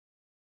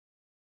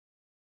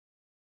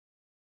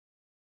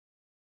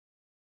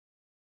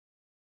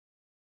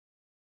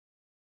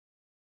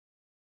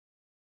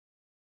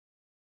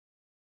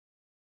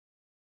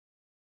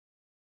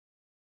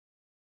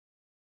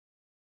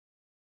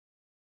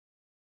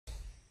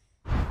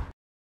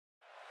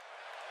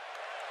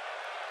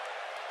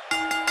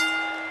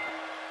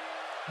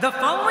The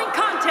following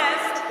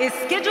contest is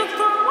scheduled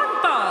for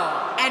one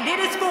fall, and it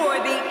is for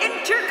the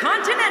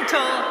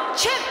Intercontinental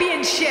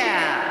Championship.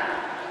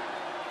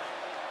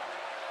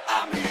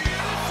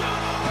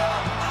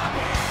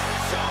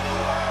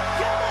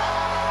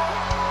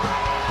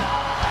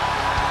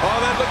 Oh,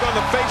 that look on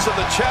the face of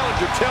the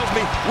challenger tells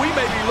me we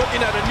may be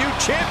looking at a new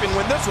champion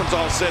when this one's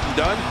all said and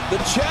done. The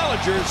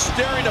challenger is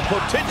staring a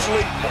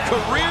potentially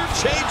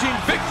career-changing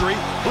victory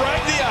right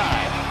in the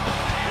eye.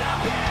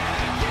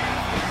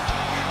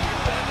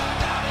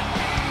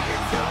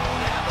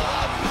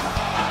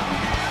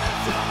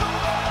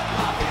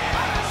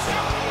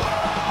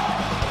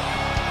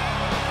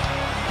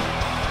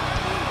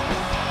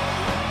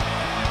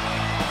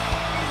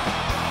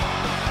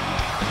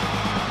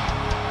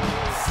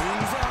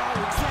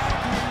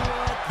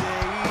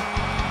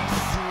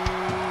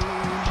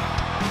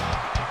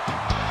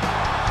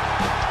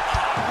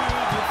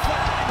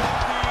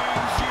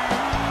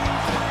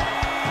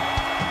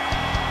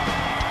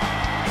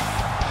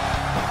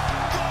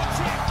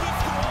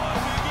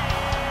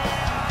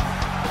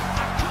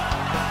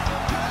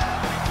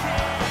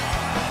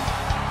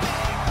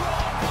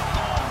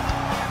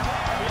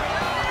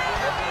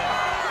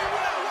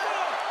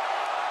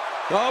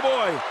 Oh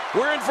boy,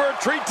 we're in for a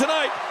treat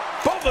tonight.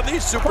 Both of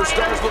these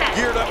superstars look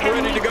geared up and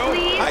ready to go.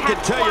 I can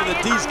tell you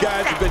that these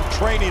guys have been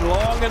training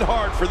long and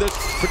hard for this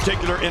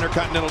particular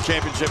Intercontinental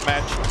Championship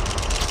match.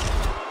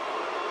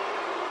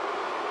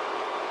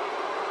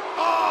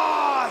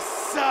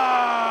 Awesome!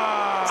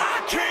 I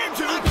came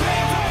to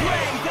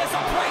play. There's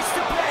a price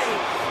to pay.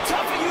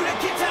 Time for you to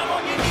get down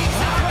on your knees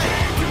and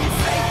pray. You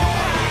say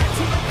goodbye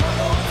to the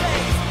good old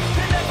days.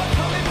 They're never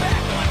coming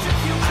back. Watch your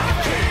future. I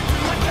came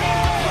to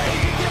play.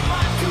 Get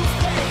my dues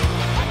paid.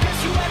 I guess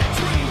you had a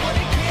dream, but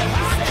it can't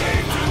be saved. I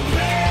came to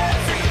play.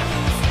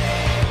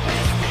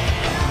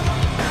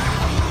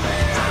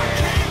 I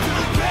came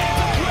to play.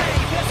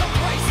 There's a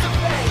price to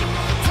pay.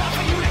 Time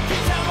for you to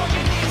get down on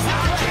your knees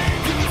and pray.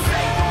 You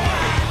say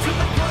goodbye to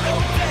the good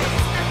old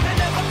days. They're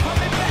never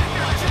coming back.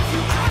 Watch your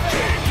future. I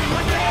came to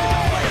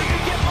play.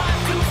 Get my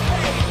dues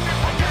paid.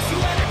 I guess you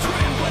had a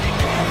dream, but it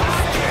can't be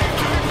saved. I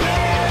came to play.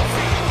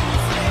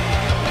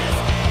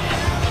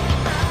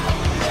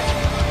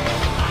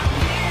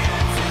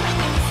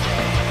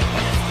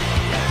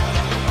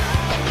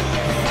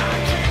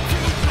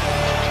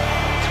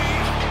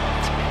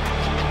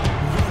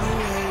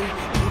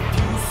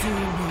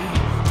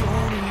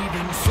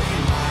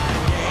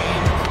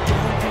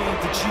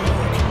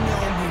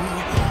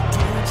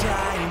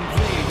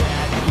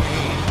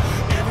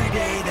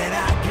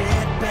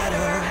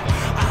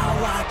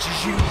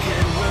 You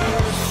get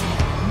worse.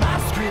 My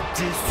script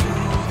is to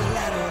the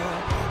letter.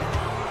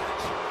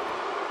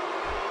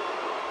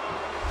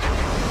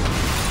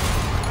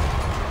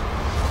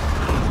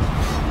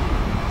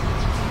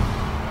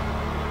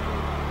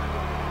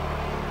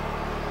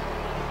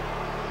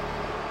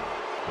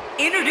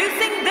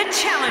 Introducing the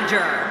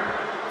challenger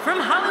from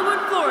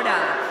Hollywood, Florida,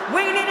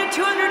 weighing in at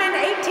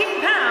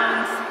 218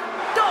 pounds,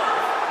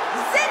 Dolph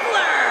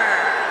Ziggler.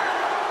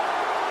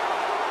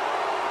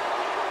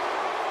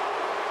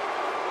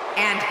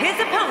 And his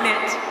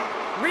opponent,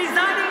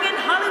 residing in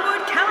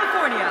Hollywood,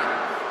 California,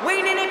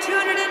 weighing in at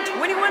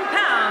 221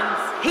 pounds,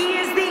 he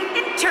is the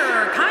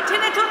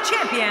Intercontinental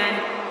Champion,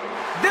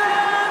 The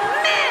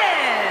Miz!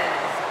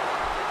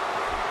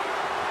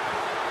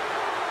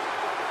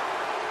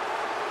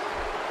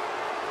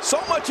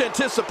 So much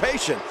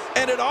anticipation,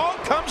 and it all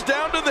comes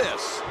down to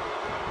this.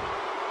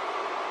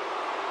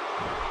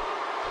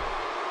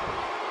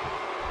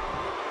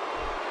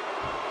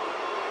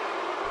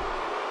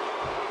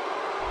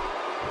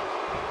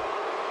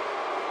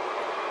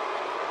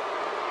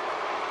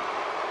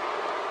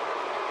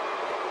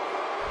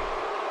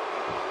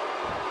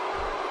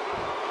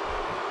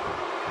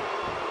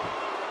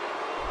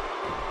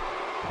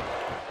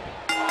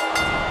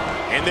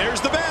 And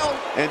there's the bell.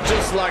 And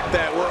just like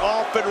that, we're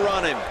off and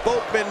running.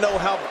 Both men know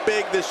how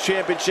big this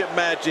championship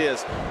match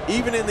is.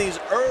 Even in these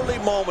early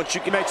moments,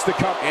 you can makes the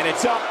cup, and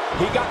it's up.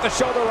 He got the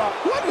shoulder up.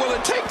 What will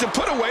it take to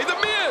put away The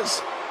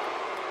Miz?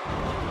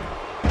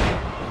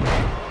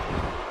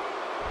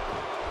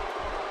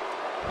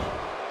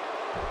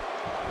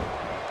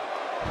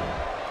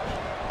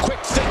 Quick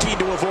thinking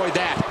to avoid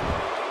that.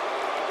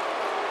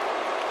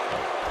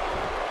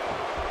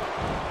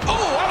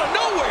 Oh, out of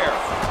nowhere.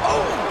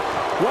 Oh.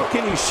 What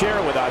can you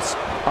share with us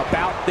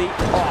about the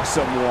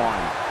awesome one?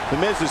 The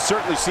Miz has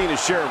certainly seen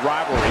his share of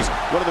rivalries.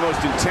 One of the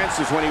most intense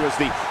was when he was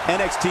the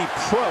NXT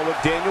Pro with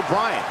Daniel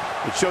Bryan.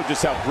 It showed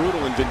just how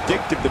brutal and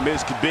vindictive The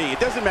Miz could be. It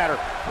doesn't matter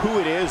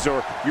who it is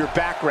or your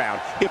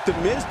background. If The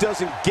Miz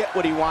doesn't get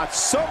what he wants,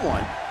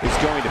 someone is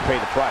going to pay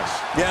the price.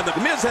 Yeah, The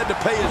Miz had to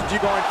pay his due.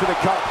 Going for the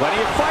cup.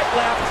 Plenty of fight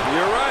left.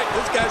 You're right.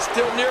 This guy's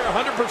still near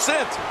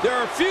 100%. There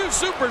are few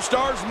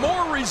superstars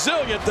more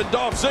resilient than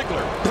Dolph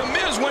Ziggler. The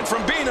Miz went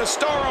from being a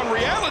star on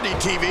reality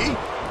TV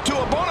to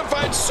a bona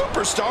fide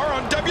superstar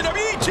on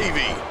WWE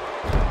TV.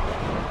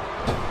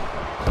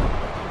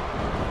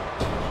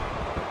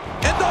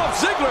 And Dolph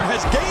Ziggler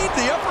has gained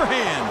the upper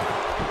hand.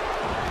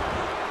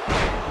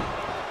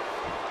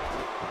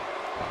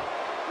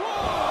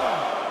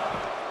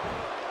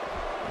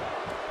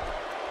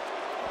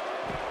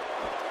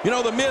 You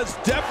know, The Miz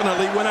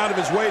definitely went out of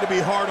his way to be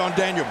hard on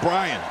Daniel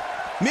Bryan.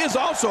 Miz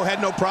also had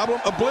no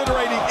problem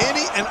obliterating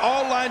any and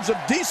all lines of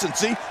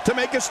decency to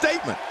make a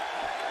statement.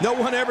 No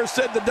one ever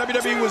said that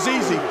WWE was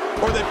easy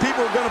or that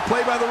people were going to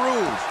play by the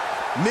rules.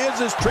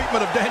 Miz's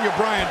treatment of Daniel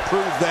Bryan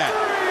proved that.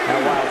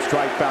 That wild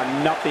strike found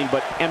nothing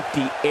but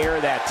empty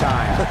air that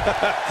time.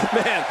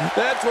 Man,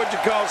 that's what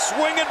you call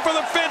swinging for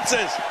the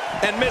fences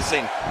and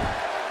missing.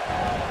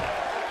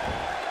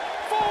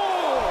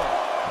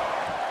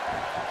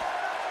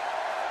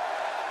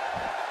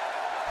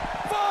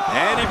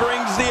 And he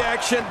brings the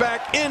action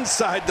back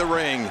inside the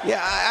ring.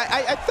 Yeah,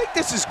 I think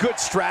this is good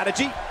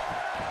strategy.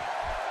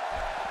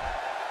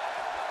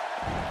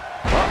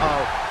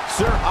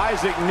 Sir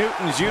Isaac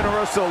Newton's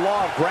universal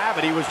law of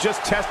gravity was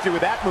just tested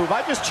with that move.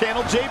 I just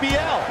channeled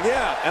JBL.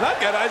 Yeah, and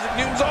I've got Isaac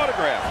Newton's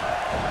autograph.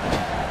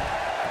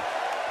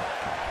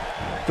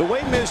 The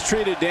way Miz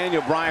treated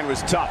Daniel Bryan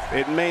was tough.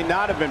 It may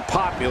not have been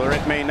popular,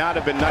 it may not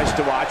have been nice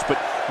to watch, but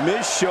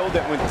Miz showed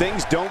that when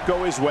things don't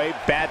go his way,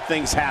 bad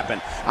things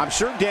happen. I'm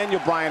sure Daniel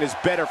Bryan is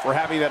better for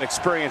having that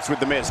experience with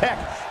The Miz. Heck,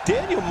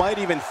 Daniel might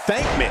even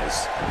thank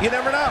Miz. You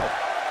never know.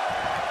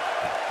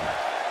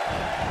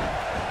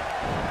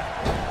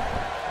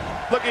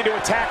 Looking to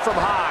attack from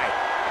high.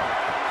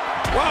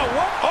 Wow,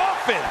 what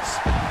offense!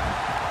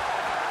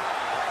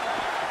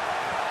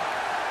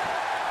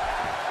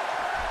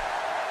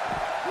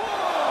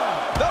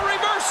 The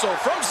reversal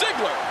from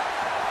Ziggler.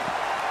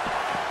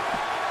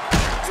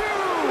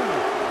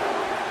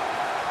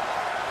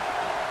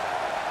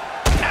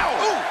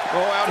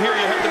 Oh, out here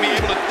you have to be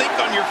able to think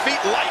on your feet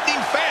lightning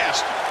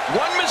fast.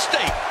 One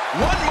mistake,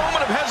 one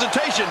moment of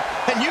hesitation,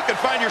 and you can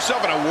find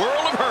yourself in a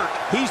world of hurt.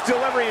 He's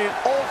delivering an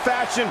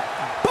old-fashioned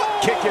butt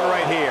kicking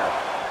right here.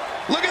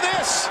 Look at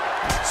this.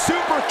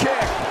 Super kick.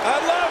 I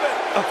love it.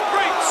 A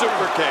great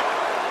super kick.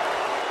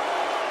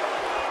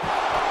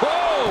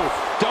 Whoa,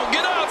 don't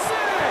get up.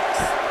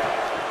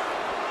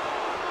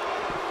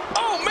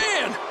 Oh,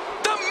 man,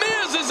 The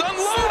Miz is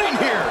unloading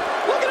here.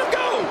 Look at him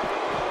go.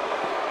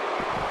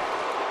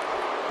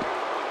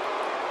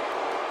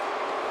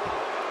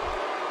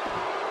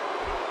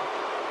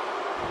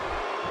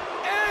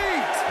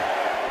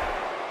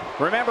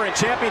 Remember, in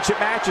championship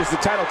matches, the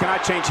title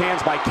cannot change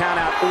hands by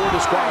countout or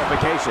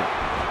disqualification.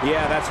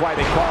 Yeah, that's why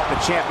they call it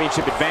the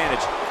championship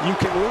advantage. You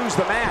can lose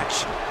the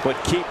match, but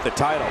keep the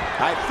title.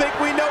 I think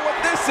we know what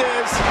this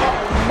is.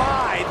 Oh,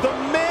 my, The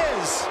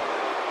Miz.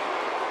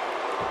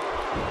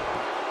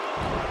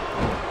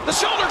 The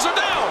shoulders are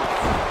down.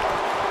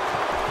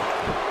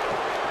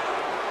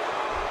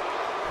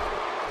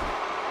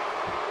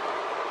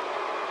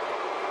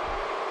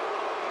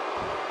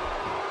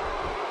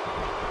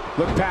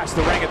 Look past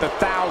the ring at the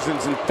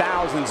thousands and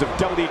thousands of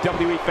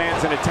WWE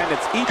fans in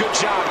attendance. Good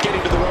job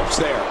getting to the ropes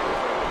there.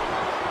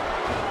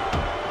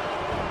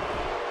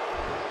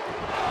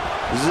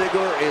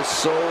 Ziggler is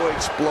so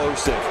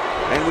explosive,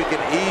 and we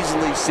can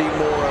easily see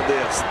more of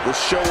this. The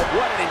show.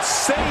 What an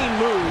insane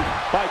move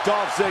by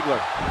Dolph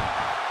Ziggler.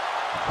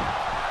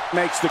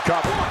 Makes the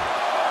cover.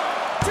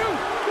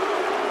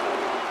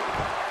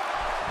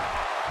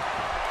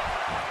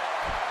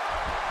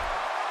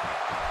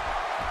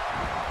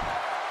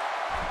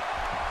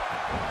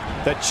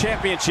 The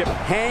championship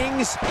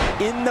hangs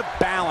in the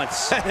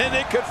balance. And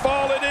it could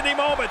fall at any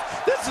moment.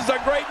 This is a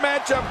great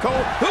matchup, Cole.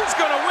 Who's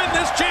going to win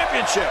this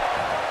championship?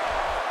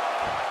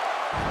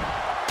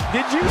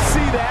 Did you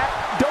see that?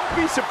 Don't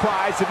be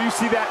surprised if you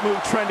see that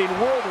move trending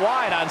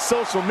worldwide on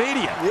social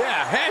media.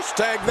 Yeah,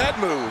 hashtag that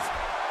move.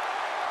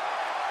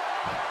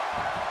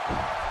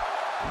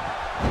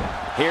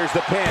 Here's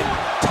the pin.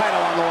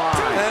 Title on the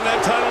line. And that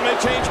title may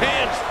change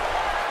hands.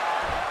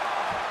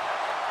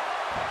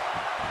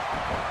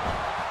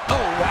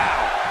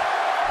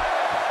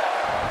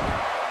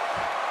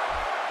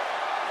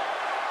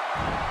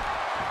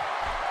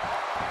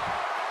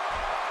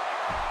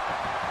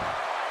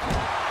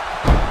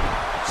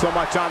 So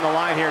much on the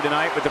line here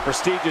tonight with the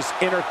prestigious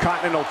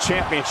Intercontinental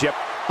Championship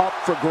up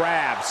for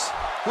grabs.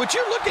 Would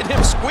you look at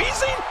him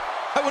squeezing?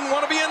 I wouldn't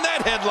want to be in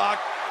that headlock.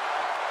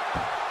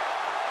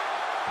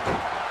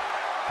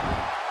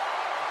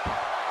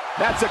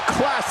 That's a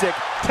classic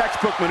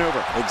textbook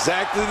maneuver.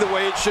 Exactly the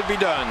way it should be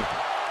done.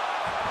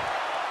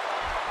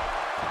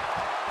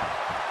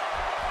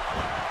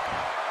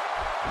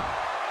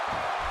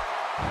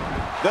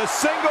 The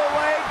single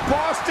leg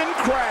Boston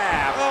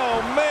Crab.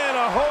 Oh, man,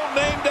 a hole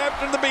named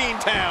after the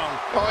Beantown.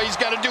 Oh, he's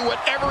got to do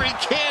whatever he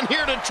can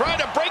here to try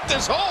to break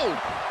this hold.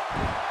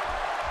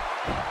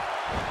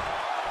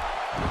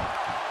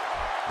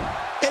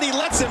 And he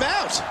lets him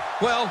out.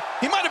 Well,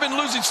 he might have been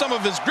losing some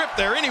of his grip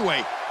there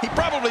anyway. He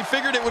probably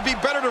figured it would be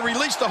better to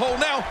release the hold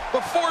now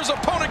before his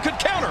opponent could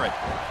counter it.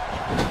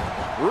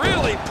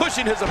 Really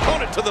pushing his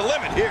opponent to the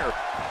limit here.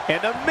 And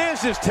The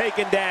Miz is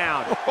taken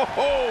down.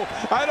 Oh,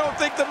 I don't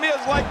think The Miz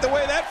liked the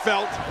way that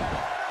felt.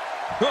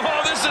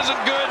 Oh, this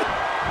isn't good.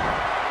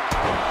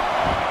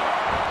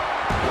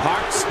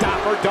 Heart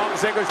stopper. Dolph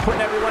Ziggler's putting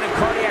everyone in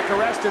cardiac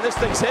arrest, and this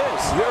thing's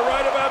his. You're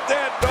right about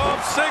that,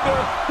 Dolph Ziggler.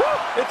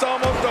 Woo, it's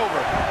almost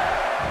over.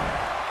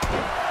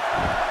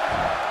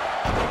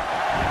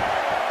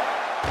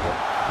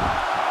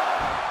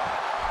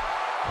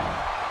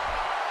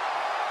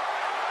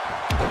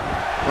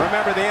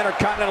 Remember, the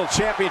Intercontinental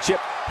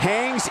Championship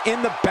hangs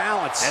in the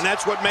balance. And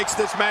that's what makes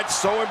this match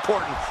so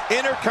important.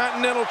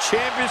 Intercontinental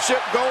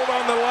Championship gold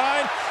on the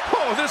line.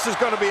 Oh, this is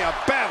going to be a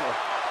battle.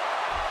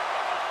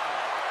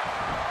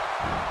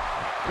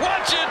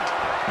 Watch it!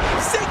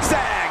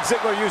 Zigzag!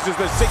 Ziggler uses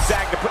the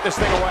zigzag to put this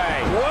thing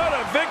away. What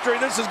a victory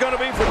this is going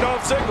to be for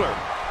Dolph Ziggler.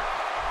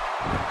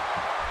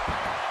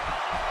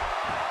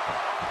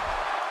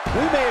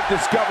 We may have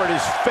discovered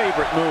his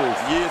favorite move.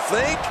 You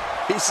think?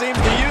 He seems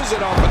to use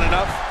it often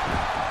enough.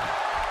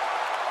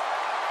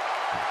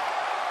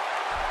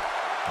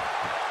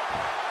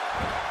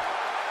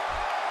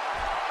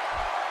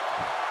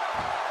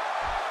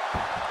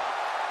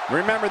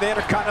 Remember, the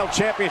Intercontinental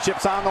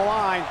Championship's on the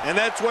line. And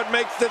that's what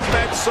makes this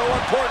match so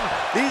important.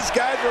 These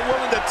guys are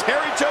willing to tear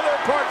each other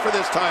apart for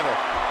this title.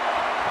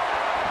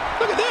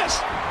 Look at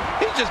this.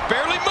 He's just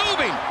barely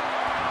moving.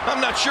 I'm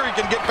not sure he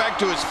can get back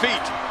to his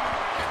feet.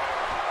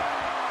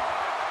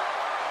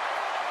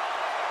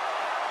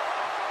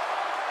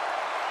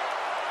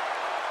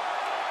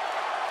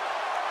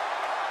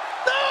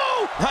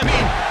 No! I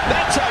mean,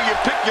 that's how you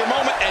pick your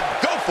moment and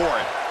go for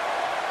it.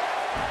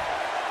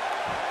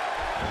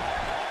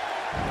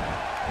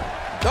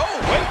 Oh,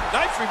 wait,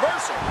 nice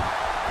reversal.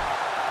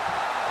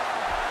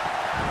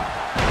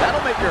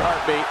 That'll make your heart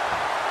beat.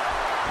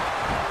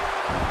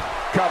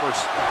 Covers.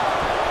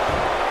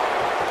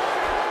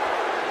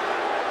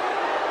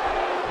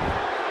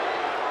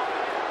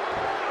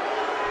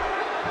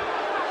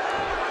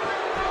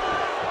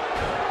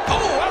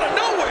 Oh, out of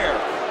nowhere.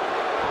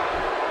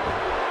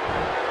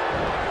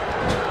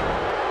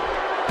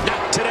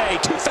 Not today,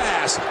 too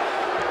fast.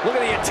 Look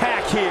at the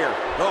attack here.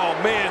 Oh,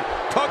 man,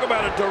 talk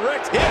about a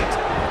direct hit.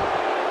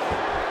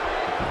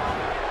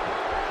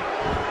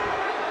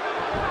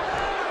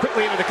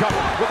 Quickly into the cover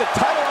with the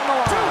title on the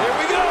line. Here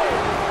we go.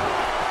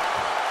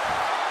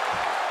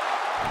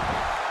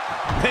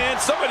 Man,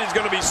 somebody's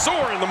going to be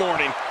sore in the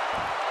morning.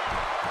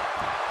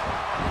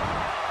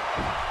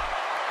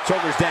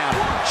 Shoulders down.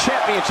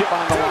 Championship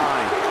on the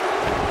line.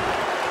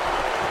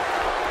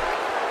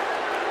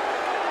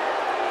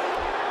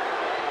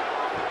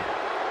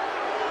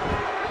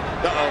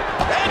 Uh-oh.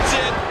 That's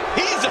it.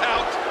 He's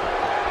out.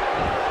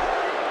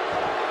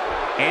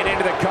 And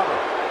into the cover.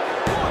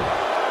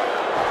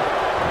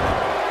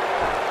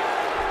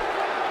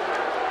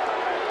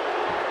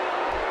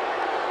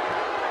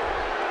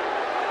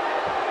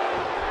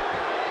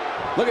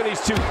 Look at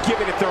these two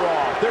giving it their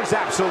all. There's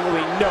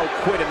absolutely no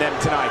quit in them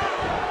tonight.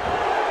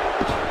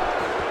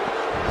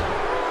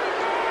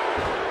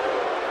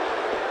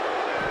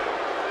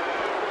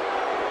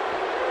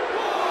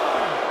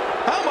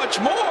 How much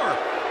more?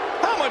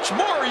 How much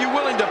more are you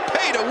willing to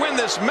pay to win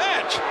this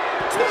match?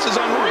 This is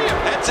unreal.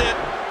 That's it.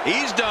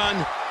 He's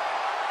done.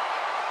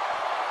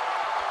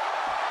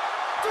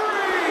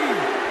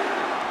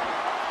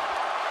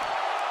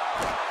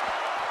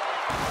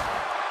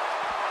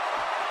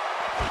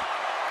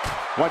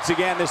 Once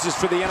again, this is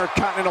for the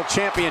Intercontinental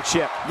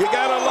Championship. You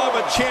gotta love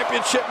a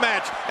championship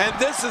match, and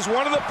this is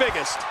one of the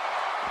biggest. 5.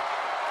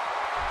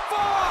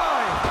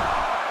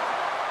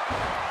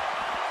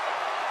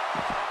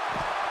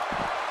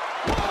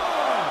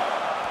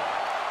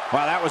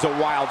 Wow, that was a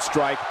wild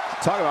strike.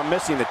 Talk about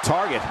missing the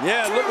target.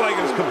 Yeah, it looked like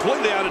it was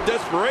completely out of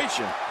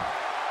desperation.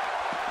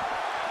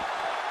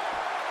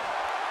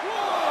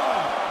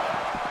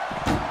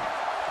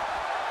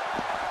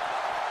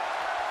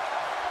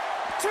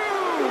 2.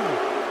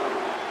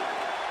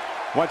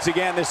 Once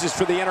again, this is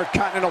for the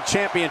Intercontinental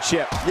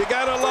Championship. You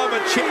gotta love a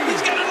champ.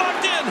 He's got it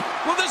locked in.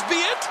 Will this be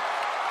it?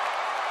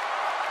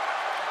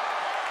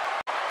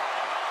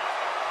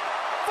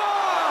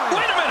 5.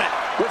 Wait a minute.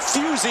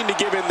 Refusing to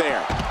give in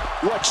there.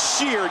 What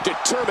sheer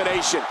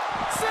determination.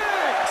 6.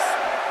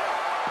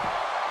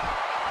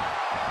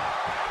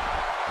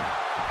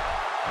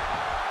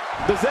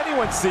 Does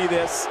anyone see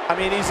this? I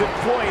mean, he's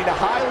employing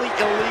highly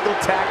illegal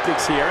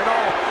tactics here, and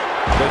all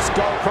the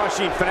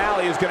skull-crushing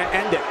finale is going to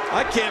end it.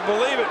 I can't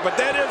believe it, but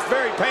that is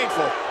very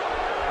painful.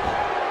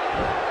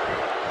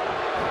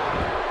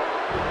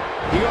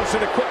 He goes for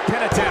the quick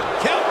pin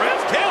attempt. Count,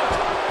 ref, count.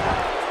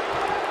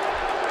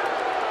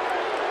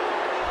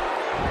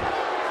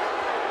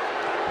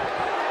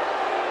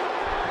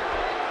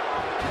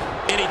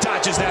 And he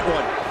dodges that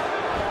one.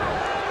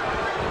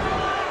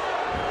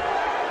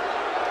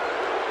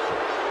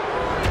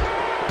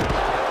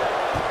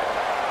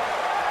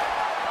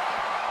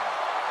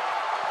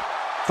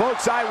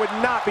 Folks, I would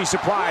not be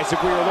surprised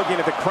if we were looking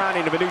at the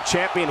crowning of a new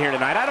champion here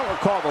tonight. I don't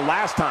recall the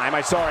last time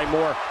I saw a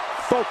more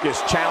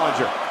focused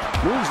challenger.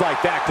 Moves like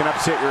that can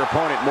upset your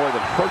opponent more than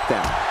hurt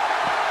them.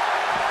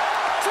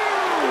 2.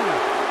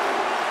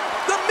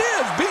 The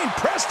Miz being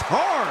pressed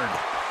hard.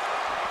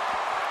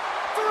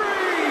 3.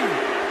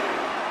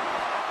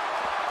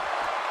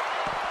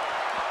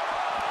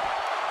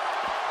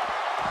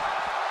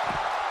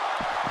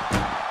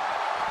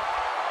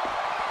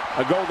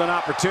 A golden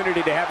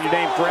opportunity to have your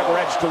name forever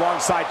etched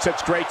alongside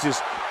such greats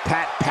as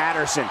Pat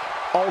Patterson,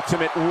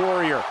 Ultimate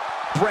Warrior,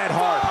 Bret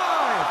Hart.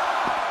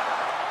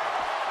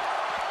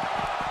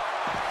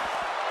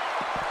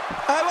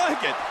 I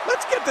like it.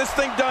 Let's get this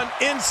thing done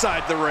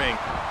inside the ring.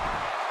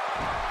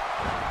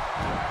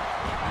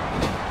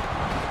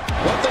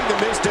 One thing The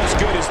Miz does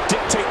good is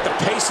dictate the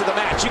pace of the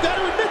match. You got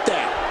to admit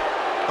that.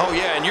 Oh,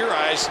 yeah, in your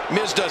eyes,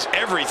 Miz does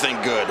everything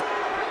good.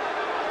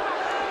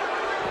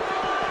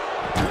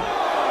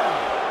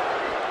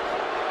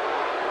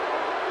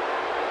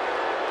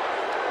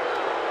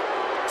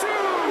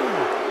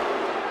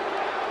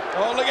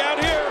 Oh, look out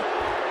here.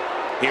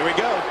 Here we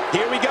go.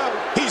 Here we go.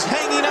 He's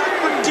hanging out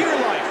for dear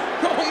life.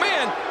 Oh,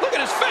 man, look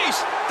at his face.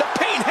 The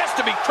pain has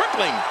to be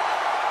crippling.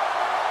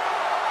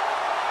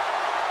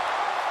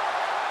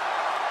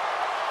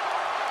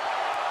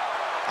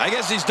 I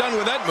guess he's done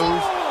with that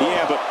move.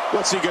 Yeah, but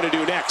what's he going to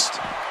do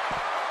next?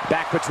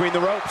 Back between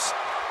the ropes.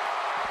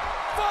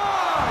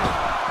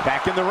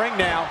 Back in the ring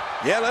now.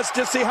 Yeah, let's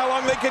just see how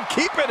long they can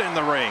keep it in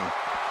the ring.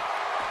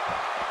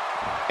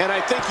 And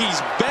I think he's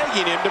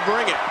begging him to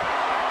bring it.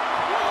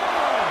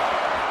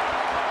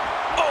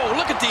 Oh,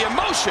 look at the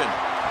emotion.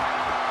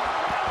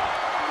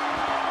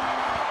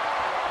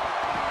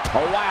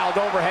 A wild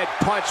overhead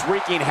punch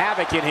wreaking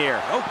havoc in here.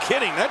 No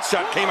kidding, that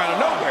shot came out of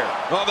nowhere.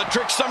 Well, the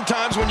trick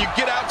sometimes when you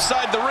get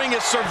outside the ring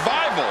is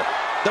survival.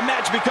 The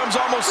match becomes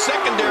almost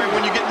secondary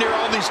when you get near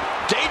all these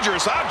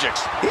dangerous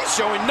objects. He's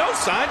showing no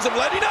signs of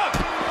letting up.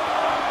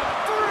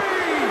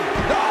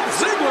 Dolph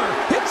Ziggler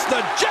hits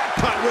the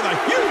jackpot with a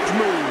huge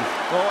move.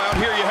 Oh, out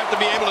here you have to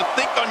be able to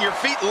think on your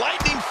feet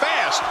lightning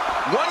fast.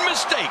 One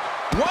mistake,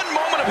 one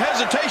moment of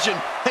hesitation,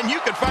 and you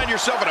could find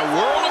yourself in a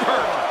world of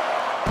hurt.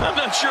 I'm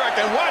not sure I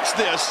can watch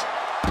this.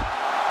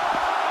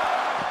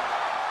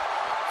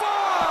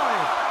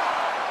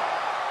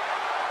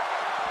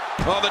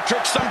 Well, the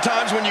trick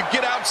sometimes when you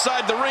get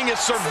outside the ring is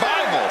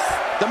survival.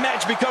 The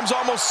match becomes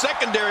almost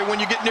secondary when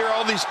you get near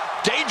all these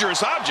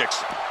dangerous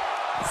objects.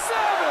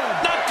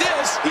 Not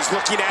this. He's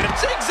looking at it.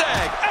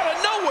 Zigzag out of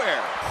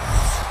nowhere.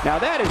 Now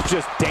that is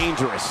just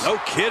dangerous. No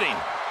kidding.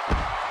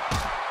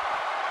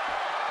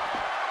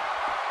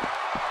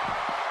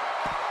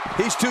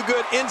 He's too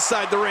good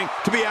inside the ring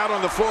to be out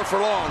on the floor for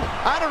long.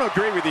 I don't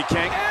agree with you,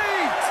 King.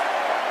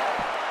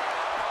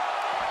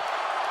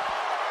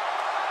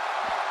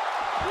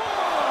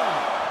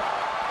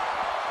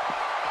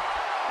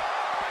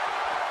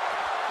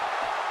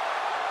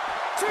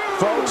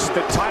 Folks,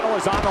 the title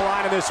is on the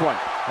line in this one,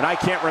 and I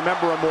can't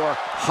remember a more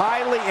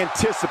highly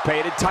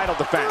anticipated title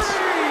defense.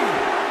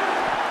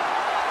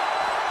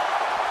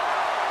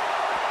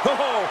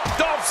 Oh,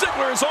 Dolph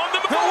Ziggler is on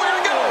the move.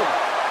 Nowhere to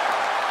go.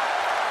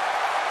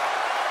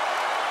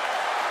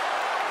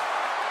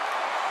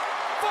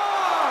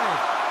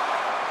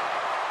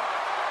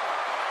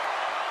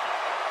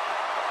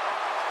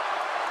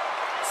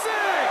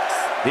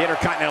 The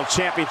Intercontinental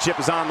Championship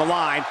is on the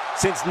line.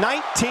 Since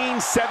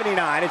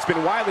 1979, it's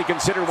been widely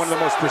considered one of the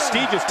most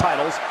prestigious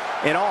titles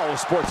in all of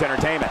sports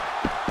entertainment.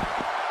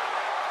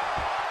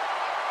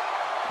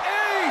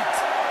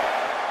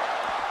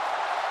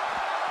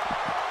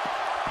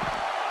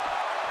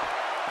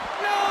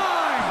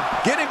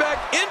 Getting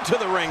back into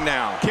the ring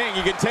now. King,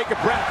 you can take a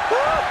breath.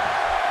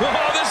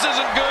 Oh, this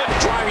isn't good.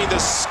 Driving the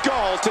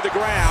skull to the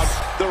ground.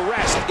 The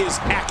rest is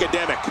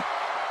academic.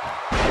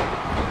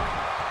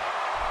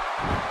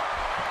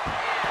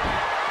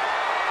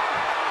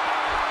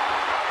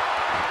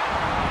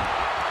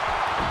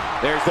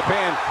 There's the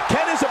pin.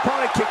 Can his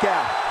opponent kick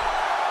out?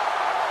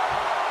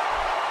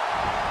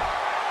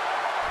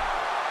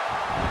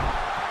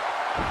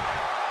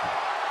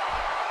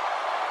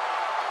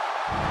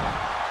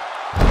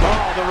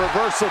 Oh, the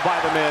reversal by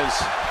The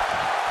Miz.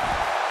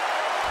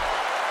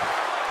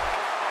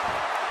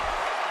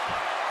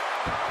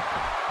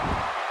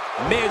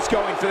 Miz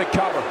going for the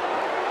cover.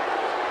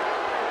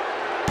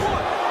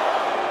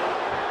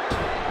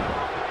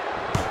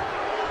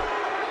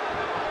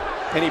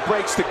 And he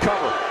breaks the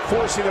cover,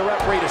 forcing the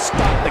referee to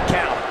stop the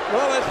count.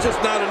 Well, that's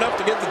just not enough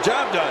to get the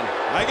job done.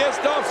 I guess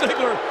Dolph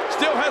Ziggler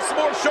still has some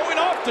more showing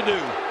off to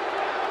do.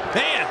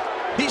 Man,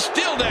 he's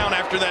still down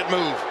after that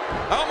move.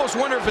 I almost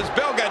wonder if his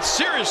bell got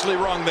seriously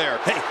wrong there.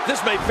 Hey,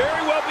 this may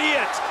very well be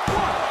it.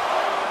 1,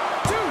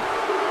 2.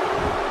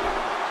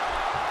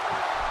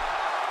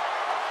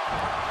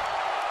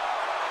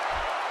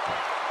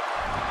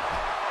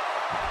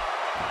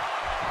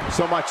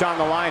 So much on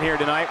the line here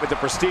tonight with the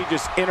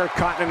prestigious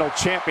Intercontinental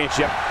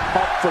Championship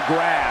up for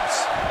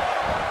grabs.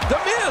 The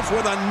Miz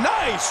with a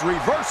nice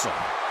reversal.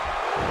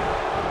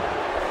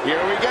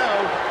 Here we go.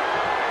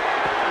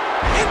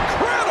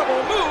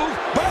 Incredible move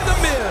by The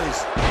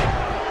Miz.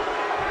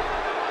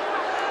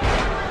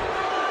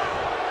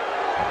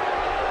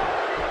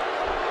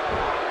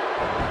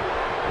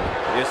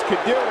 This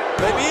could do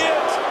it. Maybe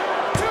it.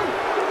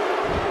 2.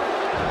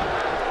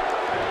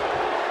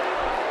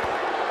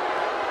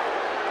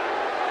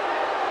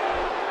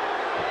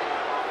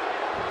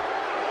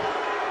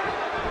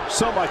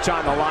 So much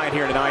on the line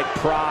here tonight.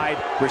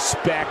 Pride,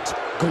 respect,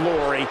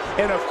 glory,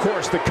 and of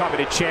course the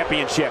coveted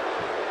championship.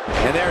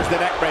 And there's the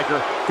neck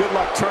breaker. Good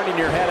luck turning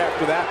your head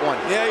after that one.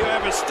 Yeah, you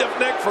have a stiff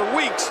neck for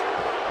weeks.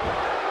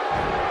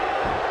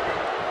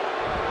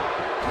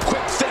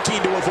 Quick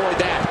thinking to avoid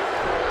that.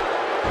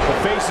 The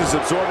face is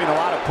absorbing a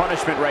lot of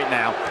punishment right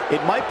now.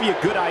 It might be a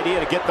good idea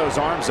to get those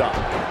arms up.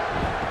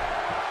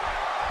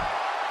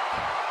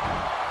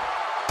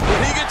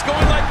 When he gets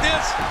going like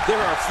this,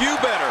 there are a few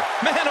better.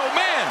 Man, oh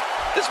man,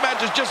 this match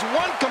is just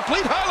one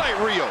complete highlight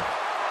reel.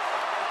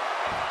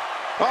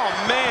 Oh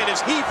man,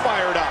 is he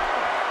fired up.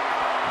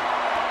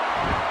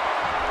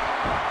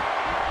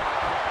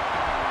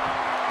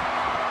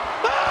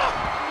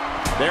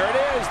 There it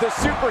is, the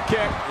super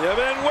kick. You've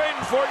been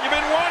waiting for it. You've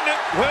been wanting it.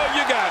 Well,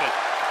 you got it.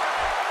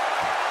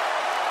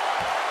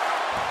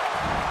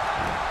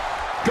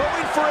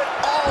 Going for it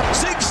all.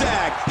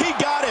 Zigzag. He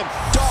got him.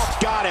 Dolph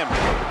got him.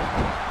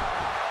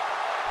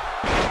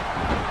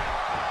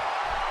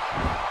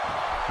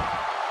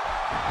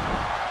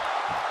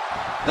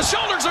 The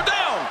shoulders are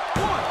down.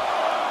 1,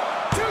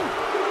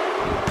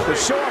 2. The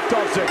show off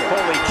Dolph Ziggler.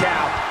 Holy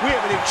cow. We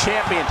have a new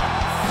champion.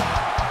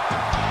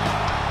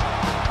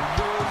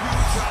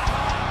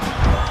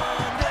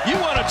 You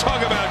want to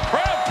talk about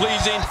crowd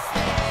pleasing?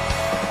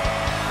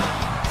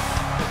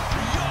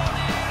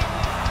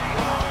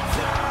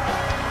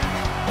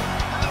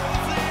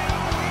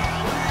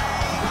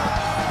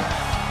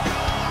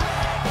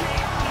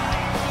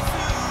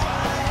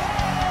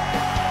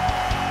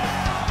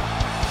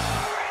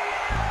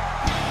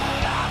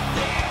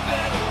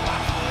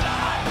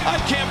 I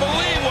can't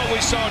believe what we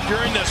saw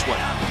during this one.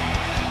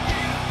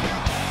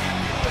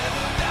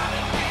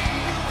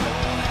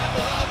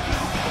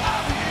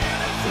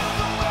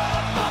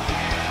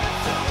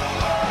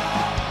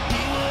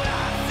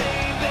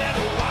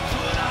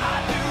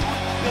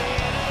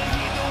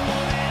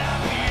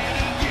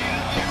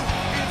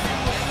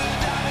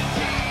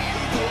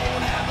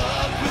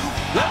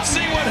 Let's see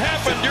what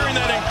happened during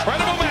that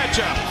incredible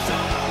matchup.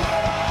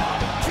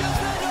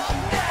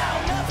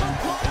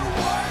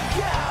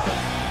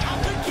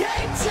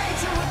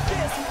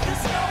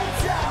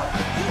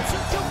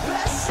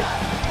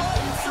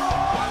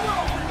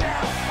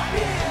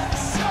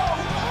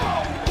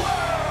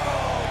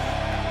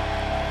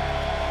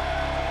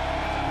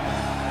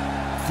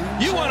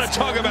 You want to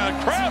talk about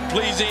crowd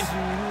pleasing?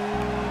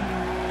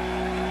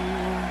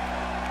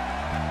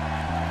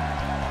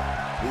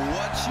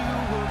 What you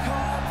work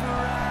hard for,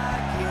 I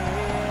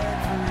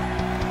get free.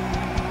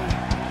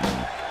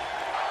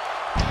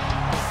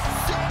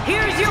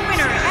 Here's your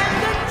winner and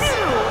the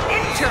new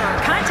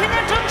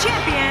Intercontinental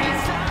Champion,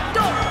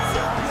 Dolph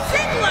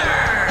Ziggler.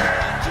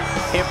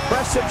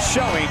 Impressive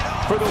showing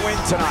for the win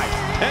tonight.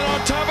 And on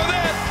top of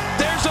that,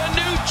 there's a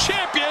new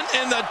champion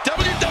in the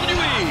WWE.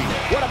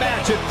 What a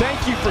match, and thank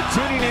you for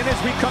tuning in as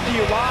we come to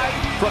you live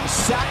from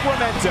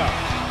Sacramento.